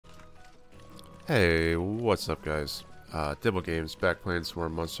Hey, what's up guys? Dibble Games, back playing some more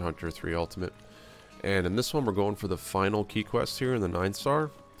Monster Hunter 3 Ultimate. And in this one we're going for the final key quest here in the 9 star,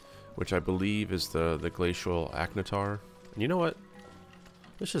 which I believe is the Glacial Agnaktor. And you know what?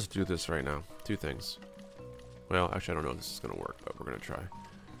 Let's just do this right now. Two things. Well, actually I don't know if this is going to work, but we're going to try.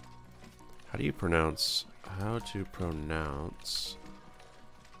 How to pronounce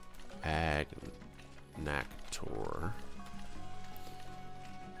Agnaktor?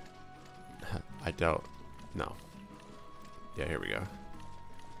 I doubt. No. Yeah, here we go.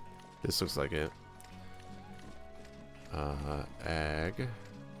 This looks like it.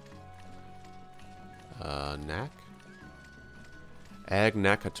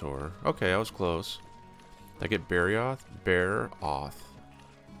 Agnaktor. Okay, I was close. Did I get Barioth? Barioth.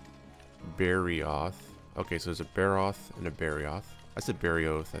 Okay, so there's a Baroth and a Barioth. I said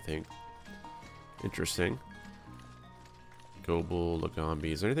Barioth, I think. Interesting. Gobel,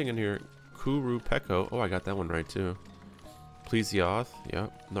 Lagambi. Is there anything in here? Kuru Peko. Oh, I got that one right too. Plesioth.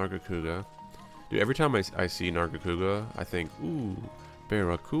 Yep. Nargacuga. Dude, every time I see Nargacuga, I think, ooh,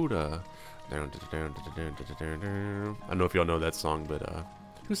 Barracuda. I don't know if y'all know that song, but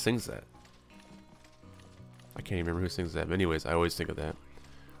who sings that? I can't even remember who sings that. But anyways, I always think of that.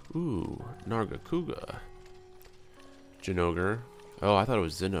 Ooh, Nargacuga. Jinoger. Oh, I thought it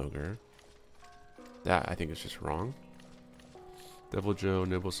was Zinogre. That, I think, is just wrong. Devil Joe,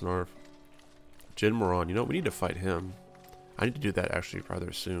 Nibblesnarf. Jinmoron. You know, we need to fight him. I need to do that actually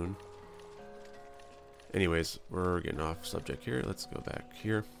rather soon. Anyways, we're getting off subject here. Let's go back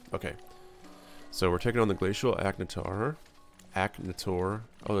here. Okay. So we're taking on the Glacial Agnaktor.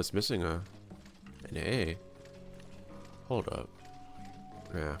 Oh, it's missing an A. Hold up.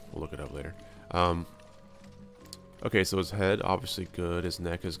 Yeah, we'll look it up later. Okay, so his head, obviously good. His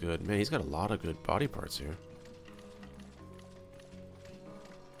neck is good. Man, he's got a lot of good body parts here.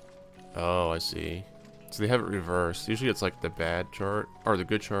 Oh, I see. So they have it reversed. Usually it's like the bad chart, or the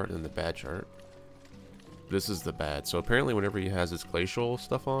good chart and the bad chart. This is the bad. So apparently whenever he has his glacial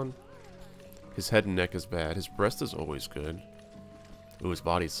stuff on, his head and neck is bad. His breast is always good. Ooh, his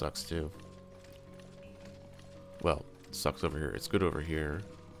body sucks too. Well, sucks over here. It's good over here.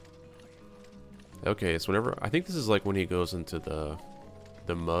 Okay, so whenever, I think this is like when he goes into the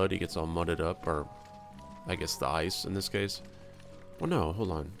mud, he gets all mudded up, or I guess the ice in this case. Well, no,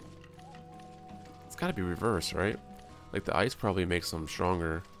 hold on. It's got to be reversed, right? Like the ice probably makes him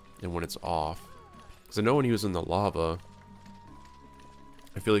stronger than when it's off. Because I know when he was in the lava,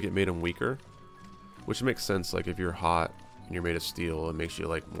 I feel like it made him weaker. Which makes sense, like if you're hot and you're made of steel, it makes you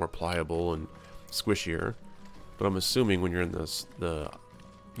like more pliable and squishier. But I'm assuming when you're in the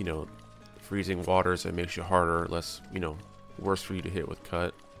you know, freezing waters, it makes you harder, less, you know, worse for you to hit with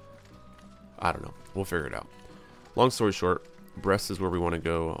cut. I don't know. We'll figure it out. Long story short, breast is where we want to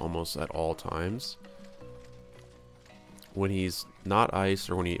go almost at all times. When he's not ice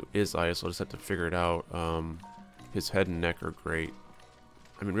or when he is ice, I'll just have to figure it out. His head and neck are great.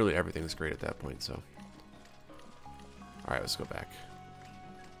 I mean, really everything's great at that point, so. Alright, let's go back.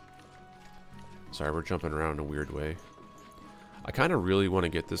 Sorry, we're jumping around in a weird way. I kind of really want to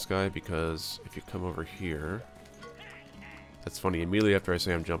get this guy because if you come over here... That's funny, immediately after I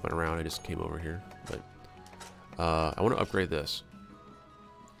say I'm jumping around, I just came over here. But I want to upgrade this.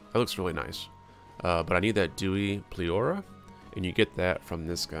 That looks really nice. But I need that Dewy Pleora, and you get that from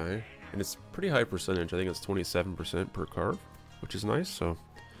this guy. And it's pretty high percentage. I think it's 27% per carve, which is nice. So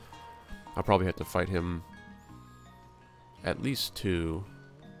I'll probably have to fight him at least 2.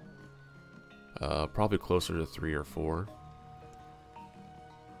 Probably closer to 3 or 4.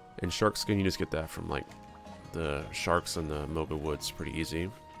 And shark skin, you just get that from like the sharks in the Moga Woods pretty easy.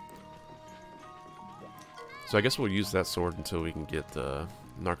 So I guess we'll use that sword until we can get the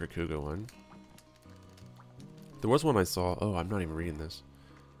Nargacuga one. There was one I saw. Oh, I'm not even reading this.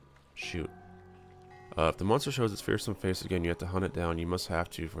 Shoot. If the monster shows its fearsome face again, you have to hunt it down. You must have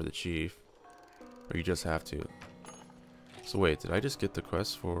to for the chief. Or you just have to. So wait, did I just get the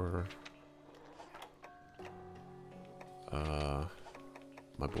quest for...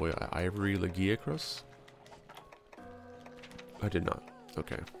 my boy Ivory Legiacrus? I did not.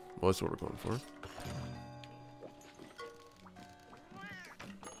 Okay. Well, that's what we're going for.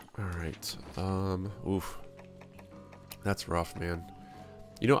 Alright. Oof. That's rough, man.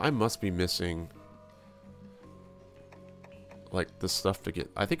 You know, I must be missing like the stuff to get.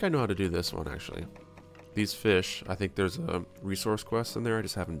 I think I know how to do this one actually. These fish, I think there's a resource quest in there I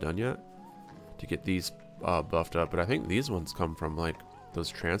just haven't done yet to get these buffed up, but I think these ones come from like those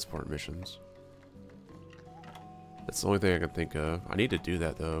transport missions. That's the only thing I can think of. I need to do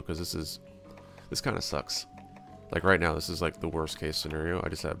that though, because this kind of sucks. Like right now, this is like the worst case scenario. I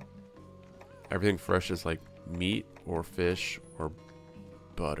just have Everything fresh is like meat or fish or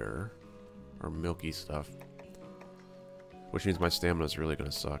butter or milky stuff. Which means my stamina is really going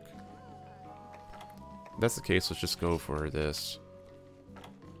to suck. If that's the case, let's just go for this.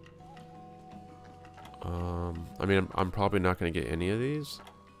 I mean, I'm probably not going to get any of these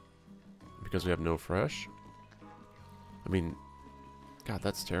because we have no fresh. I mean, God,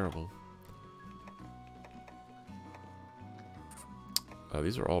 that's terrible.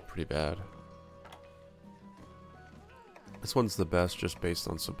 These are all pretty bad. This one's the best just based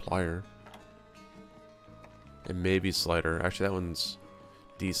on supplier. And maybe slider. Actually, that one's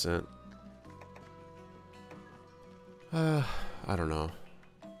decent. I don't know.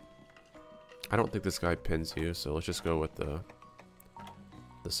 I don't think this guy pins you, so let's just go with the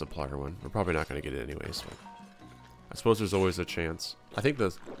supplier one. We're probably not going to get it anyways. But I suppose there's always a chance. I think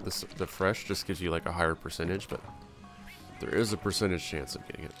the fresh just gives you like a higher percentage, but there is a percentage chance of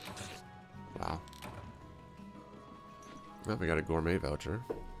getting it. Wow. Well, we got a gourmet voucher.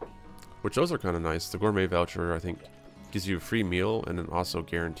 Which those are kind of nice. The gourmet voucher, I think, gives you a free meal and then also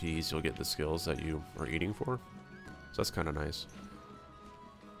guarantees you'll get the skills that you are eating for. So that's kind of nice.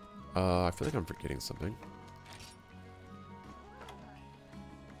 I feel like I'm forgetting something.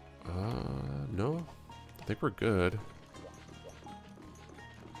 No. I think we're good.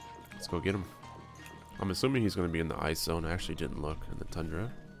 Let's go get him. I'm assuming he's going to be in the ice zone. I actually didn't look in the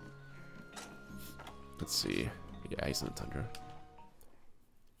tundra. Let's see. Yeah, he's in the tundra.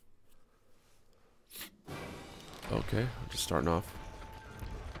 Okay, I'm just starting off.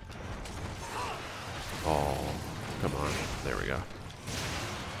 Oh, come on. There we go.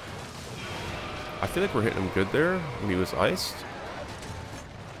 I feel like we're hitting him good there when he was iced.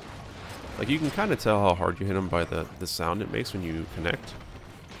 Like, you can kind of tell how hard you hit him by the sound it makes when you connect.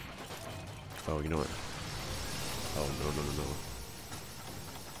 Oh, you know what? Oh,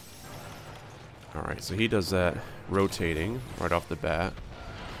 no. Alright, so he does that rotating right off the bat.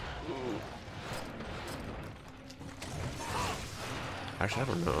 Actually, I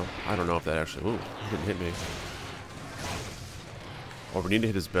don't know. I don't know if that actually... Ooh, he didn't hit me. Oh, we need to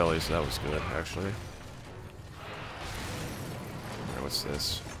hit his belly, so that was good, actually. Alright, what's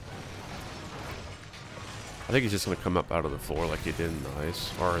this? I think he's just going to come up out of the floor like he did in the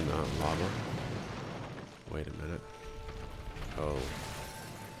ice, or in the lava. Wait a minute. Oh.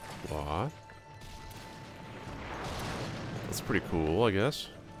 What? That's pretty cool, I guess.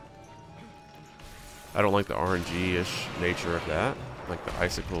 I don't like the RNG-ish nature of that. Like the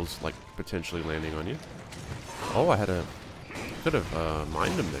icicles, like, potentially landing on you. Oh, I had a... Could have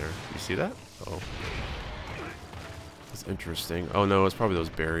mined him there. You see that? Oh. That's interesting. Oh no, it's probably those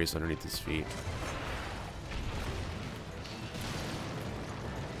berries underneath his feet.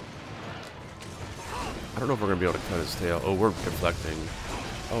 I don't know if we're going to be able to cut his tail. Oh, we're deflecting.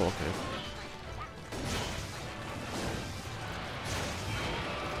 Oh, okay.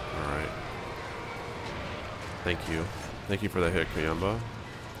 Alright. Thank you. Thank you for the hit, Kayamba.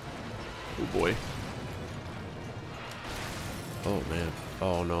 Oh boy. Oh man.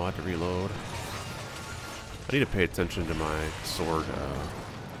 Oh no, I have to reload. I need to pay attention to my sword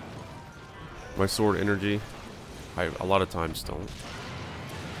energy. I a lot of times don't.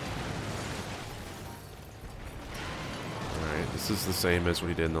 Alright, this is the same as what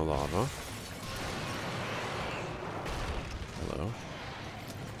he did in the lava. Hello.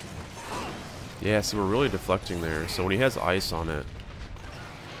 Yeah, so we're really deflecting there. So when he has ice on it,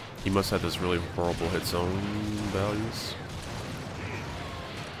 he must have those really horrible hit zone values.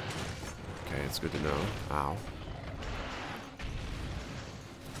 Okay, it's good to know. Ow.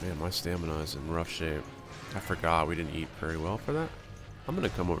 Man, my stamina is in rough shape. I forgot we didn't eat very well for that. I'm gonna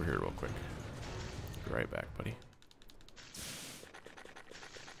come over here real quick. Be right back, buddy.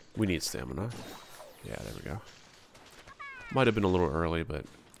 We need stamina. Yeah, there we go. Might have been a little early, but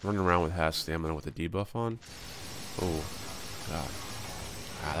running around with half stamina with a debuff on. Oh, God.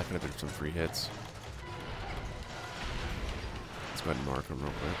 Ah, that could have been some free hits. Let's go ahead and mark him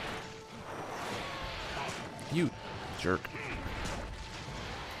real quick. You jerk.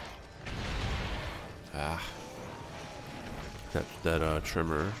 Ah. That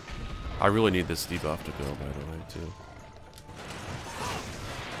trimmer. I really need this debuff to go, by the way, too.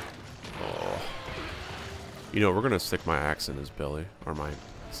 Oh. You know, we're gonna stick my axe in his belly. Or my,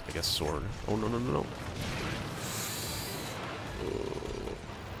 I guess, sword. Oh, no, no, no, no. Oh.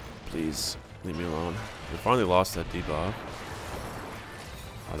 Please, leave me alone. We finally lost that debuff.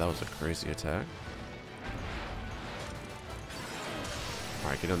 Oh, that was a crazy attack.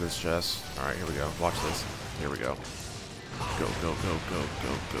 Alright, get on this chest. Alright, here we go. Watch this. Here we go. Go, go, go, go,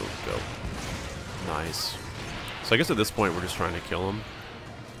 go, go, go. Nice. So I guess at this point we're just trying to kill him.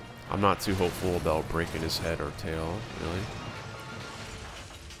 I'm I'm not too hopeful about breaking his head or tail, really.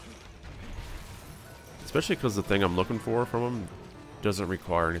 Especially because the thing I'm looking for from him doesn't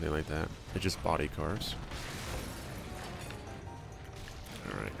require anything like that. It just body carves.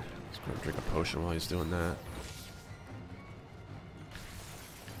 Alright, let's go drink a potion while he's doing that.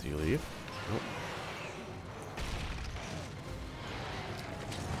 Do you leave? Nope.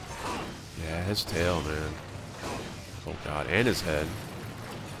 Yeah, his tail, man. Oh god, and his head.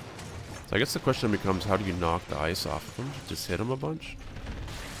 So I guess the question becomes, how do you knock the ice off of him? Just hit him a bunch?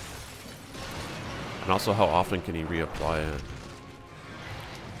 And also, how often can he reapply it?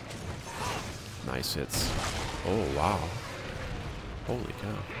 Nice hits. Oh, wow. Holy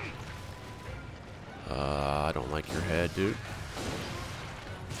cow. I don't like your head, dude.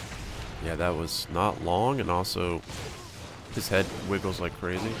 Yeah, that was not long, and also his head wiggles like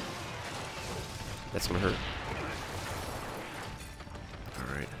crazy. That's gonna hurt.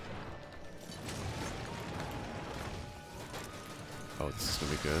 Alright. Oh, this is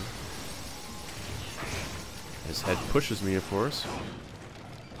gonna be good. His head pushes me, of course.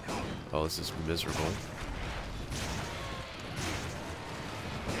 Oh, this is miserable.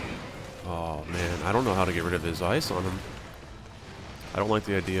 Oh, man. I don't know how to get rid of his ice on him. I don't like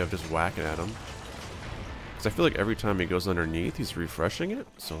the idea of just whacking at him. Because I feel like every time he goes underneath, he's refreshing it.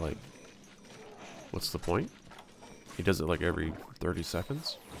 So, like, what's the point? He does it, like, every 30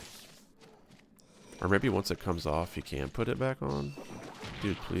 seconds. Or maybe once it comes off, he can put it back on.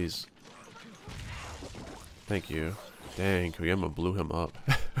 Dude, please. Thank you. Dang, Koyama blew him up.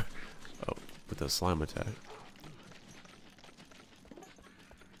 Oh, with the slime attack.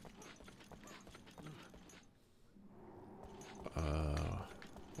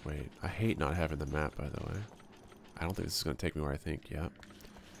 Wait, I hate not having the map, by the way. I don't think this is going to take me where I think, yeah.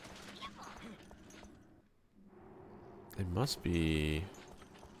 It must be...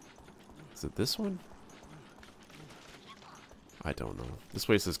 Is it this one? I don't know. This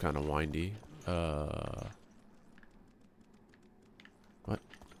place is kind of windy. What?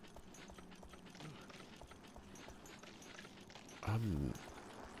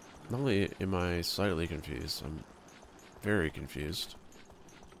 Not only am I slightly confused, I'm very confused.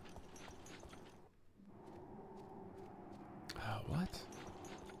 What?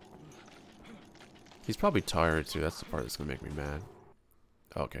 He's probably tired too. That's the part that's gonna make me mad.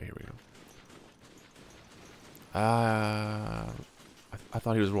 Okay, here we go. I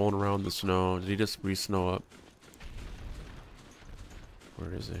thought he was rolling around in the snow. Did he just re-snow up?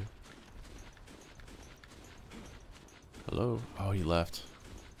 Where is he? Hello? Oh, he left.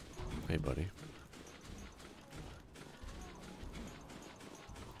 Hey, buddy.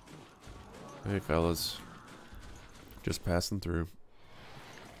 Hey, fellas. Just passing through.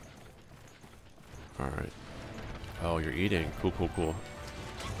 Alright. Oh, you're eating. Cool, cool, cool.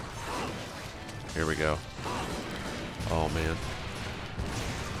 Here we go. Oh, man.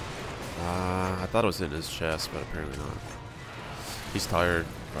 I thought it was in his chest, but apparently not. He's tired,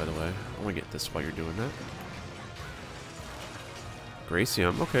 by the way. I want to get this while you're doing that.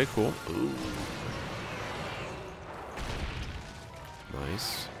 Glacium. Okay, cool. Ooh.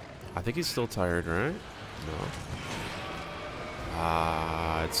 Nice. I think he's still tired, right? No.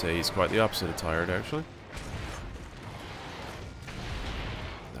 I'd say he's quite the opposite of tired, actually.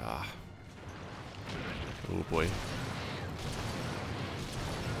 Ah. Oh, boy.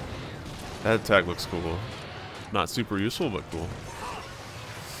 That attack looks cool. Not super useful, but cool.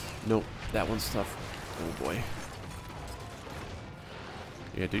 Nope, that one's tough. Oh, boy.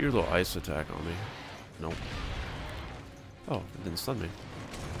 Yeah, do your little ice attack on me. Nope. Oh, it didn't stun me.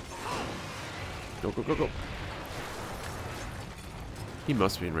 Go, go, go, go. He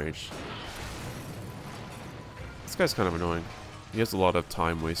must be enraged. This guy's kind of annoying. He has a lot of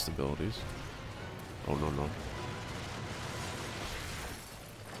time waste abilities. Oh, no, no.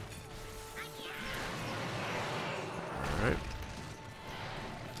 Alright.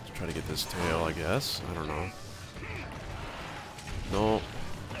 Let's try to get this tail, I guess. I don't know. No.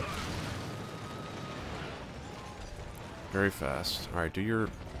 Very fast. Alright, do your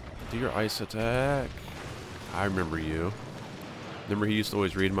ice attack. I remember you. Remember he used to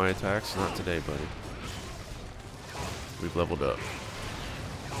always read my attacks? Not today, buddy. We've leveled up.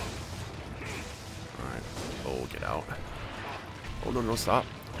 Alright. Oh, get out. Oh, no, no, stop.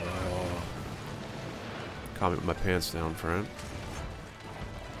 Oh. Caught me with my pants down, friend.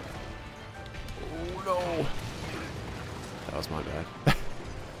 Oh, no. That was my bad.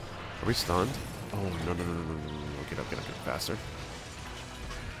 Are we stunned? Oh, no, no, no, no, no, no. Get up, get up, get up faster.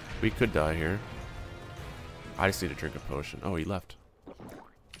 We could die here. I just need to drink a potion. Oh, he left.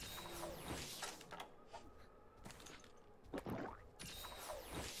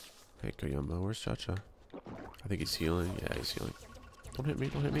 Hey, Koyama, where's Cha-Cha? I think he's healing. Yeah, he's healing. Don't hit me,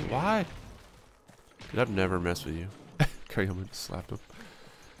 don't hit me. Why? Dude, I've never messed with you. Koyama just slapped him.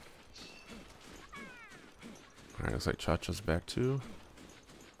 Alright, looks like Cha-Cha's back too.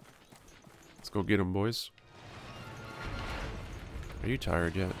 Let's go get him, boys. Are you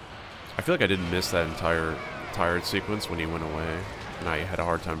tired yet? I feel like I didn't miss that entire tired sequence when he went away, and I had a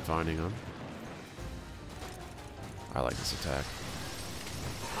hard time finding him. I like this attack.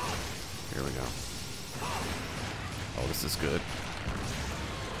 Here we go. Oh, this is good.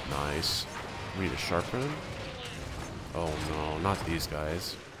 Nice. We need a sharpen. Oh no, not these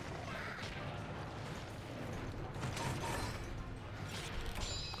guys.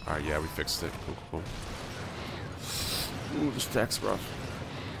 Alright, yeah, we fixed it. Cool, cool, cool. Ooh, this attack's rough.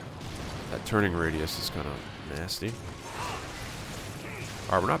 That turning radius is kind of nasty.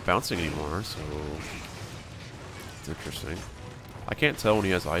 Alright, we're not bouncing anymore, so it's interesting. I can't tell when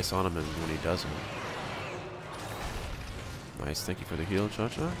he has ice on him and when he doesn't. Nice, thank you for the heal,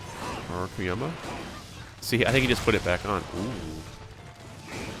 Cha-Cha. Or Koyama. See, I think he just put it back on. Ooh.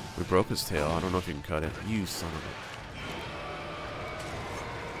 We broke his tail. I don't know if you can cut it. You son of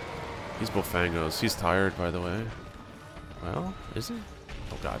a... He's Bofangos. He's tired, by the way. Well, is he?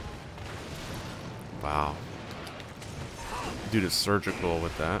 Oh, God. Wow. Dude is surgical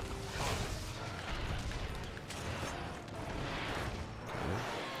with that. Okay.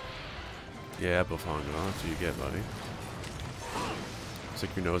 Yeah, Bofango. That's what you get, buddy.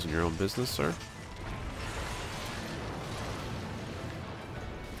 Stick your nose in your own business, sir.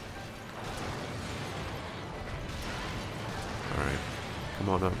 Alright. Come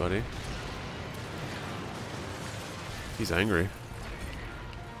on up, buddy. He's angry.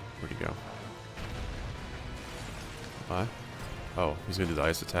 Where'd he go? What? Oh, he's gonna do the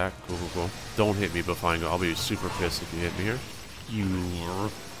ice attack. Cool, cool, cool. Don't hit me, Bofango. I'll be super pissed if you hit me here. You.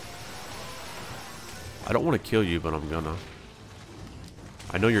 I don't want to kill you, but I'm gonna.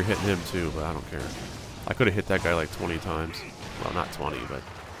 I know you're hitting him too, but I don't care. I could have hit that guy like 20 times. Well, not 20, but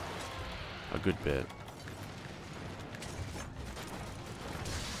a good bit.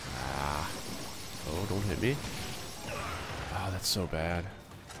 Ah. Oh, don't hit me. Oh, that's so bad.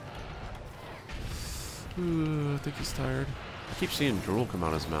 Ooh, I think he's tired. I keep seeing drool come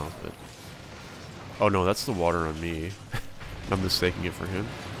out of his mouth, but... Oh no, that's the water on me. I'm mistaking it for him.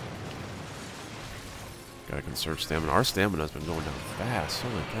 Gotta conserve stamina. Our stamina's been going down fast.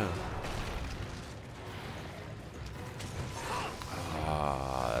 Holy cow.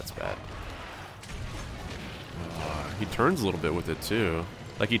 Ah, that's bad. He turns a little bit with it too.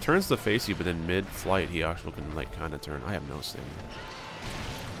 Like he turns to face you, but then mid-flight he actually can like kind of turn. I have no stamina.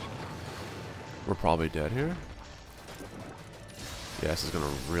 We're probably dead here. Yeah, this is gonna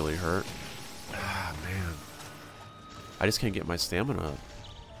really hurt. Ah, man. I just can't get my stamina up.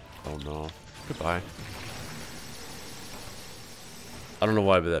 Oh no. Goodbye. I don't know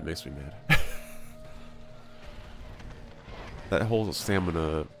why, but that makes me mad. That whole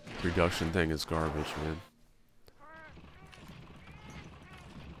stamina reduction thing is garbage, man.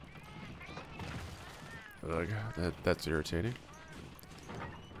 Ugh, that's irritating.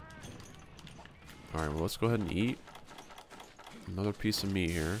 Alright, well, let's go ahead and eat. Another piece of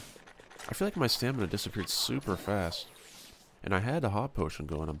meat here. I feel like my stamina disappeared super fast. And I had a hot potion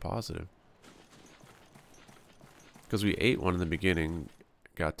going, I'm positive. Because we ate one in the beginning,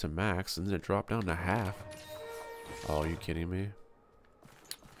 got to max, and then it dropped down to half. Oh, are you kidding me?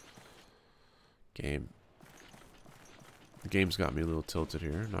 Game. The game's got me a little tilted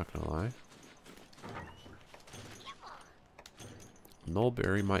here, not gonna lie.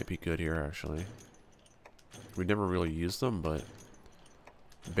 Mulberry might be good here, actually. We never really used them, but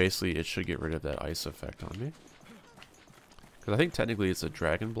basically it should get rid of that ice effect on me. Because I think technically it's a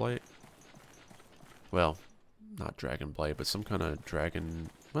dragon blight. Well, not dragon blight, but some kind of dragon...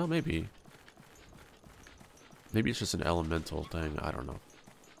 Well, maybe. Maybe it's just an elemental thing. I don't know.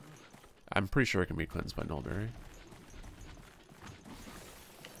 I'm pretty sure it can be cleansed by Nullberry.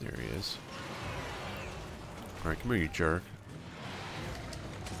 There he is. Alright, come here, you jerk.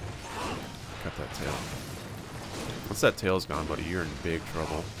 Cut that tail. Once that tail's gone, buddy, you're in big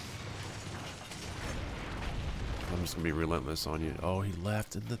trouble. I'm just gonna be relentless on you. Oh, he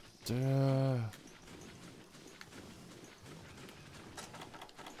left in the...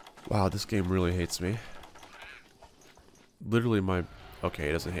 Wow, this game really hates me. Literally my... Okay,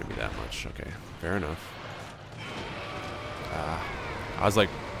 it doesn't hate me that much. Okay, fair enough. I was like,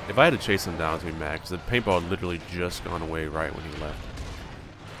 if I had to chase him down to be mad, because the paintball had literally just gone away right when he left.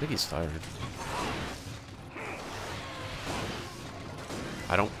 I think he's tired.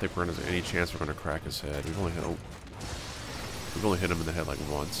 I don't think we're gonna have any chance we're gonna crack his head. We've only hit him in the head like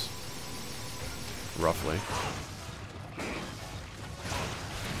once. roughly.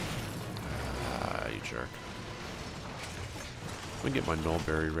 Ah, you jerk. Let me get my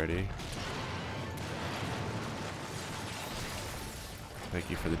Nullberry ready. Thank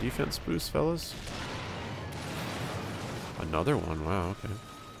you for the defense boost, fellas. Another one, wow, okay.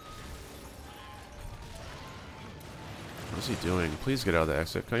 What's he doing? Please get out of the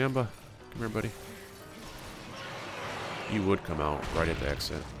exit. Kayamba, come here, buddy. You would come out right at the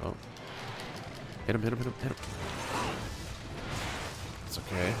exit. Oh. Hit him, hit him, hit him, hit him. It's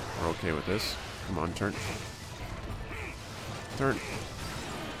okay. We're okay with this. Come on, turn. Turn.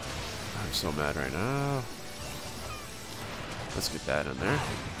 I'm so mad right now. Let's get that in there.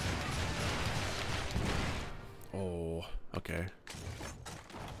 Oh, okay.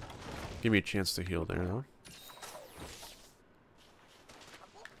 Give me a chance to heal there, though.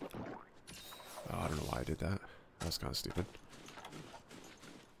 Oh, I don't know why I did that. That was kind of stupid.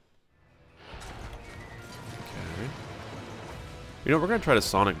 Okay. You know, we're going to try to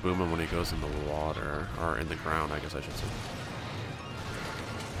Sonic Boom him when he goes in the water. Or in the ground, I guess I should say.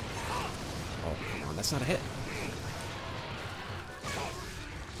 Oh, come on. That's not a hit.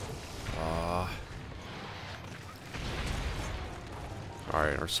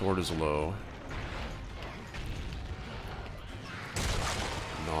 Alright, our sword is low.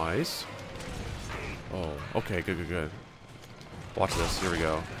 Nice. Oh, okay, good, good, good. Watch this, here we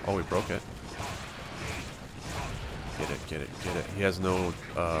go. Oh, we broke it. Get it, get it, get it. He has no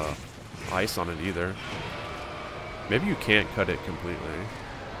ice on it either. Maybe you can't cut it completely.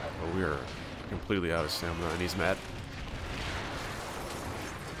 But we are completely out of stamina, and he's mad.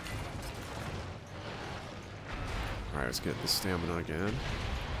 Alright, let's get the stamina again.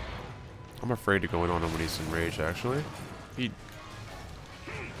 I'm afraid to go in on him when he's in rage, actually. He...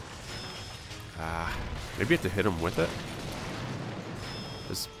 maybe you have to hit him with it?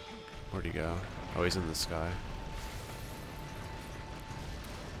 This... Where'd he go? Oh, he's in the sky.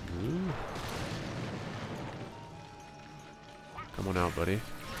 Ooh. Come on out, buddy.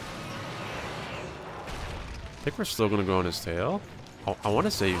 I think we're still gonna go on his tail. I want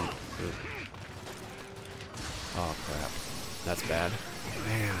to say... Oh, crap. That's bad.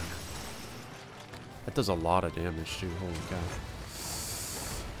 Man. That does a lot of damage, too. Holy cow.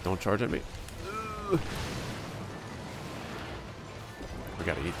 Don't charge at me. We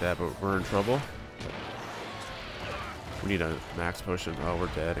gotta eat that, but we're in trouble. We need a max potion. Oh, we're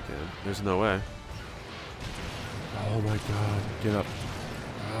dead again. There's no way. Oh my god. Get up.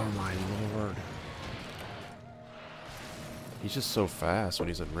 Oh my lord. He's just so fast when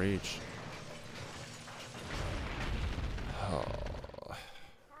he's in rage.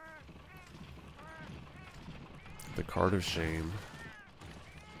 The card of shame.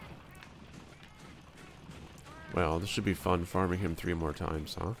 Well, this should be fun farming him 3 more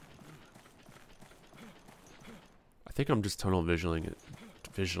times, huh? I think I'm just tunnel visioning it.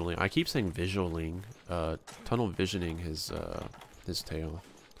 I keep saying visualing. Tunnel visioning his tail.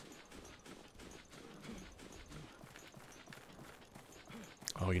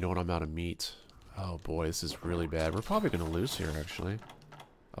 Oh, you know what? I'm out of meat. Oh boy, this is really bad. We're probably gonna lose here, actually.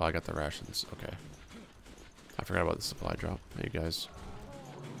 Oh, I got the rations. Okay. I forgot about the supply drop. Hey, guys.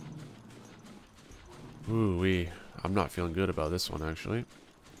 Ooh-wee. I'm not feeling good about this one, actually.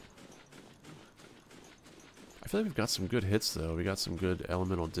 I feel like we've got some good hits, though. We got some good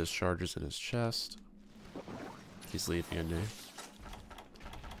elemental discharges in his chest. He's leaving a name.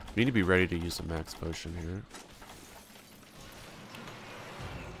 We need to be ready to use a max potion here.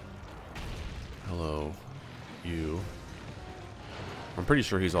 Hello. You. I'm pretty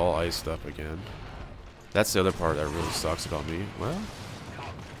sure he's all iced up again. That's the other part that really sucks about me. Well,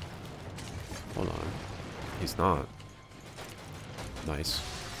 hold on. He's not. Nice.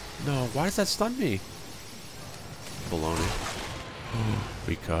 No, why does that stun me? Baloney.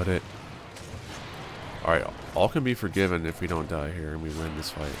 We cut it. Alright, all can be forgiven if we don't die here and we win this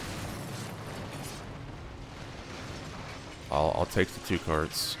fight. I'll take the 2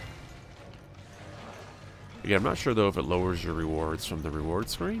 carts. Yeah, I'm not sure though if it lowers your rewards from the reward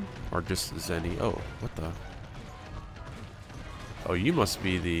screen or just Zenny. Oh, what the? Oh, you must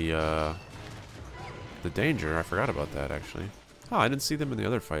be the danger. I forgot about that actually. Oh, I didn't see them in the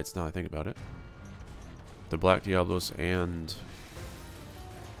other fights. Now I think about it. The Black Diablos and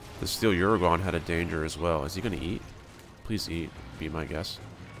the Steel Uragon had a danger as well. Is he gonna eat? Please eat. Be my guess.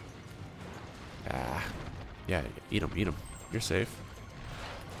 Ah, yeah, eat him. Eat him. You're safe.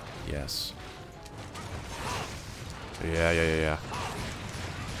 Yes. Yeah.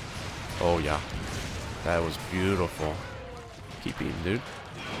 Oh, yeah. That was beautiful. Keep eating, dude.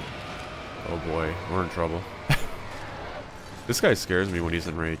 Oh, boy. We're in trouble. This guy scares me when he's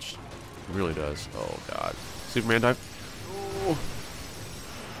enraged. It really does. Oh, God. Superman dive. Oh.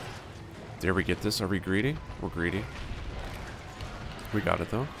 Dare we get this? Are we greedy? We're greedy. We got it,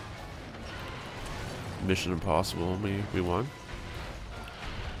 though. Mission impossible. We won.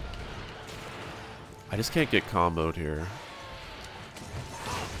 I just can't get comboed here.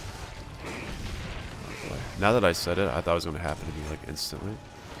 Oh boy. Now that I said it, I thought it was going to happen to me, like, instantly.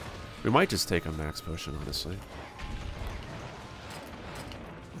 We might just take a max potion, honestly.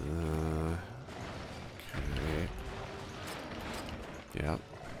 Okay. Yeah.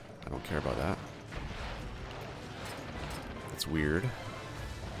 I don't care about that. That's weird.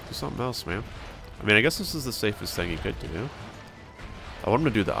 Do something else, man. I mean, I guess this is the safest thing you could do. I want him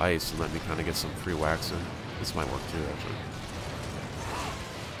to do the ice and let me kind of get some free wax in. This might work too, actually.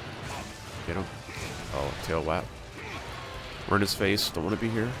 Get him. Oh, tail whap. We're in his face. Don't want to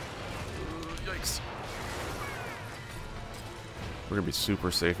be here. Yikes. We're going to be super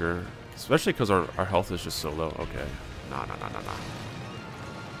safe here. Especially because our health is just so low. Okay. Nah.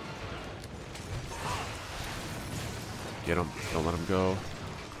 Get him. Don't let him go.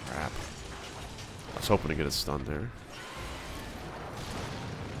 Crap. I was hoping to get a stun there.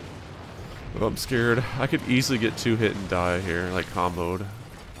 Oh, I'm scared. I could easily get 2-hit and die here, like comboed.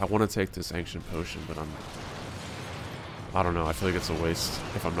 I want to take this ancient potion, but I don't know. I feel like it's a waste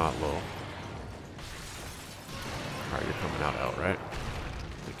if I'm not low. Alright, you're coming out outright.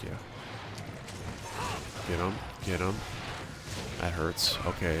 Thank you. Get him. Get him. That hurts.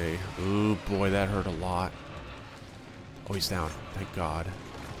 Okay. Ooh, boy, that hurt a lot. Oh, he's down. Thank God.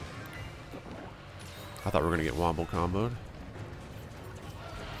 I thought we were going to get wombo comboed.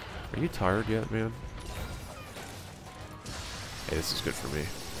 Are you tired yet, man? Hey, this is good for me.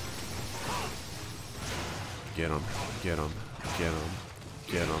 Get him. Get him. Get him.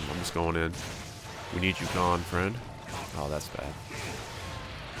 Get him. I'm just going in. We need you gone, friend. Oh, that's bad.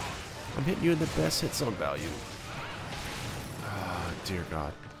 I'm hitting you in the best hit zone value. Ah, dear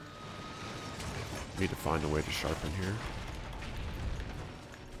God. Need to find a way to sharpen here.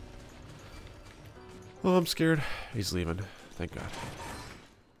 Oh, I'm scared. He's leaving. Thank God.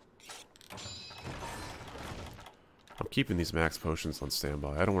 I'm keeping these max potions on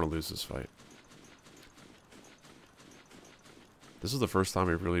standby. I don't want to lose this fight. This is the first time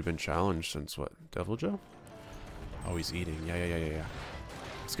we've really been challenged since, what, Devil Joe? Oh, he's eating. Yeah.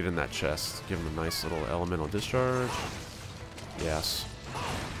 Let's get in that chest. Give him a nice little elemental discharge. Yes.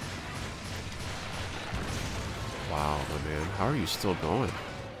 Wow, my man. How are you still going?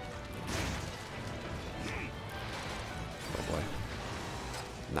 Oh, boy.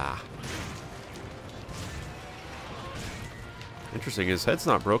 Nah. Interesting, his head's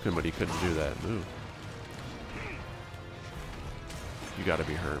not broken, but he couldn't do that move. You gotta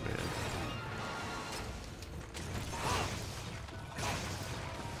be hurt, man.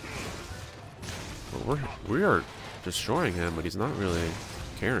 Well, we are destroying him, but he's not really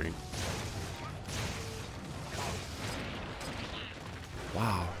caring.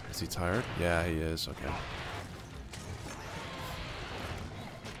 Wow, is he tired? Yeah, he is. Okay.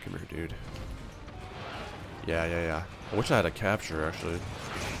 Come here, dude. Yeah. I wish I had a capture, actually.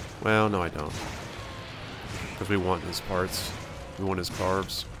 Well, no, I don't. Because we want his parts. We want his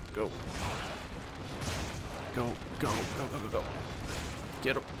carbs. Go. Go.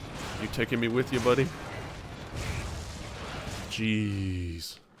 Get him. You taking me with you, buddy?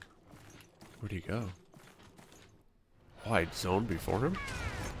 Jeez. Where'd he go? Oh, I zoned before him?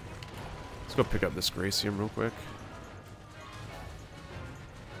 Let's go pick up this Glacium real quick.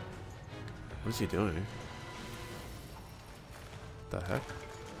 What is he doing? The heck?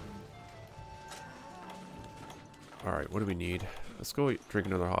 Alright, what do we need? Let's go drink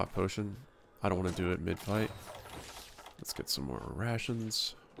another hot potion. I don't want to do it mid-fight. Let's get some more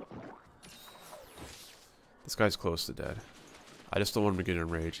rations. This guy's close to dead. I just don't want him to get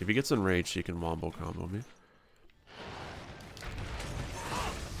enraged. If he gets enraged, he can wombo combo me.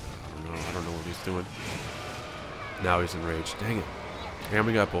 I don't know what he's doing. Now he's enraged. Dang it. And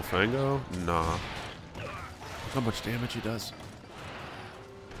we got Bullfango? Nah. Look how much damage he does.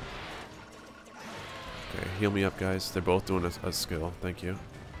 Okay, heal me up, guys. They're both doing a skill. Thank you.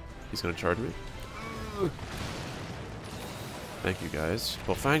 He's gonna charge me. Thank you, guys.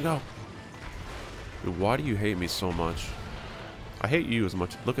 Bullfango! Dude, why do you hate me so much? I hate you as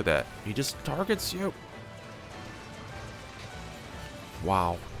much. Look at that. He just targets you.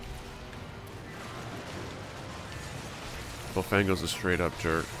 Wow. Bullfango's a straight up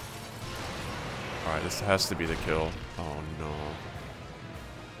jerk. Alright, this has to be the kill. Oh no.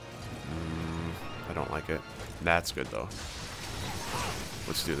 I don't like it. That's good though.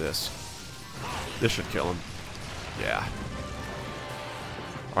 Let's do this. This should kill him. Yeah.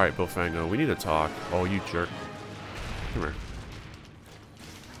 Alright, Bofango, we need to talk. Oh, you jerk. Come here.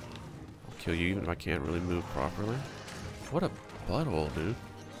 I'll kill you even if I can't really move properly. What a butthole, dude.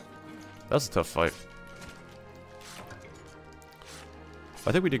 That was a tough fight.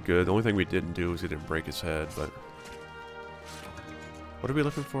 I think we did good. The only thing we didn't do was we didn't break his head, but... What are we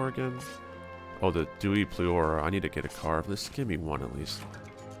looking for again? Oh, the Dewy Pleura. I need to get a carve. Let's give me one at least.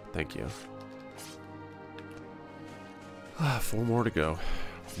 Thank you. 4 more to go.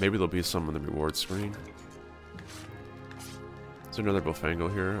 Maybe there'll be some on the reward screen. Is there another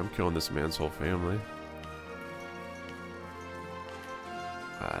Bofango here? I'm killing this man's whole family.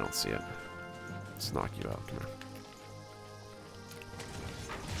 I don't see it. Let's knock you out. Come here.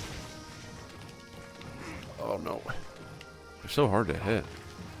 Oh no. They're so hard to hit.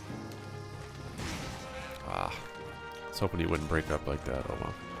 Ah. I was hoping he wouldn't break up like that. Oh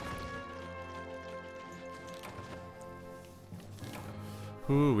well.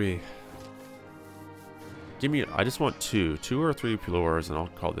 Hoo-wee. Give me... I just want 2 or 3 Pleuras and I'll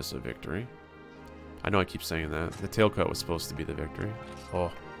call this a victory. I know I keep saying that. The tail cut was supposed to be the victory.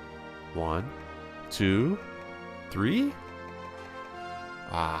 Oh. 1, 2, 3?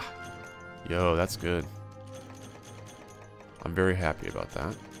 Ah. Yo, that's good. I'm very happy about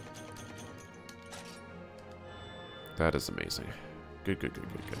that. That is amazing. Good.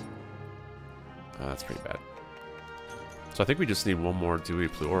 That's pretty bad. So I think we just need one more Dewy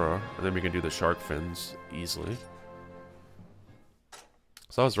Pleura, and then we can do the shark fins easily.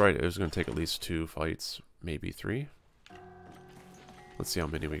 So I was right, it was going to take at least 2 fights, maybe 3. Let's see how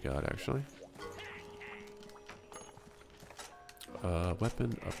many we got, actually.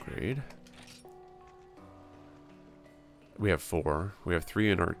 Weapon upgrade. We have 4. We have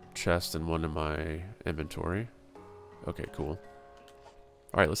 3 in our chest and 1 in my inventory. Okay, cool.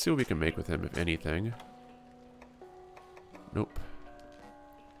 Alright, let's see what we can make with him, if anything. Nope.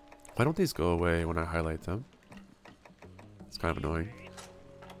 Why don't these go away when I highlight them? It's kind of annoying.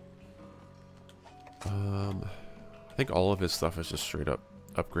 I think all of his stuff is just straight up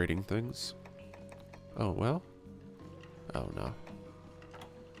upgrading things. Oh, well. Oh, no.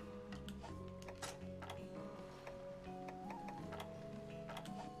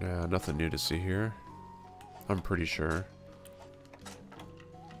 Yeah, nothing new to see here. I'm pretty sure.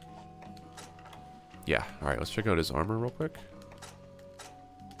 Yeah, alright, let's check out his armor real quick.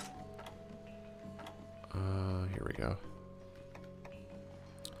 Here we go.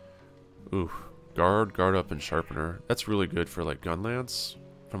 Ooh, guard up, and sharpener. That's really good for like gun lance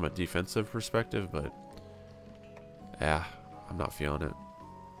from a defensive perspective, but yeah, I'm not feeling it.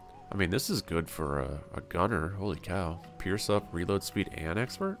 I mean, this is good for a gunner. Holy cow. Pierce up, reload speed, and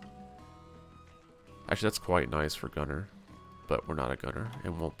expert? Actually, that's quite nice for gunner, but we're not a gunner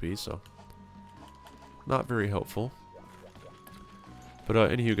and won't be, so not very helpful. But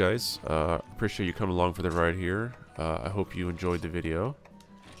anywho, guys, appreciate you coming along for the ride here. I hope you enjoyed the video.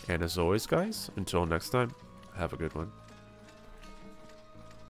 And as always, guys, until next time, have a good one.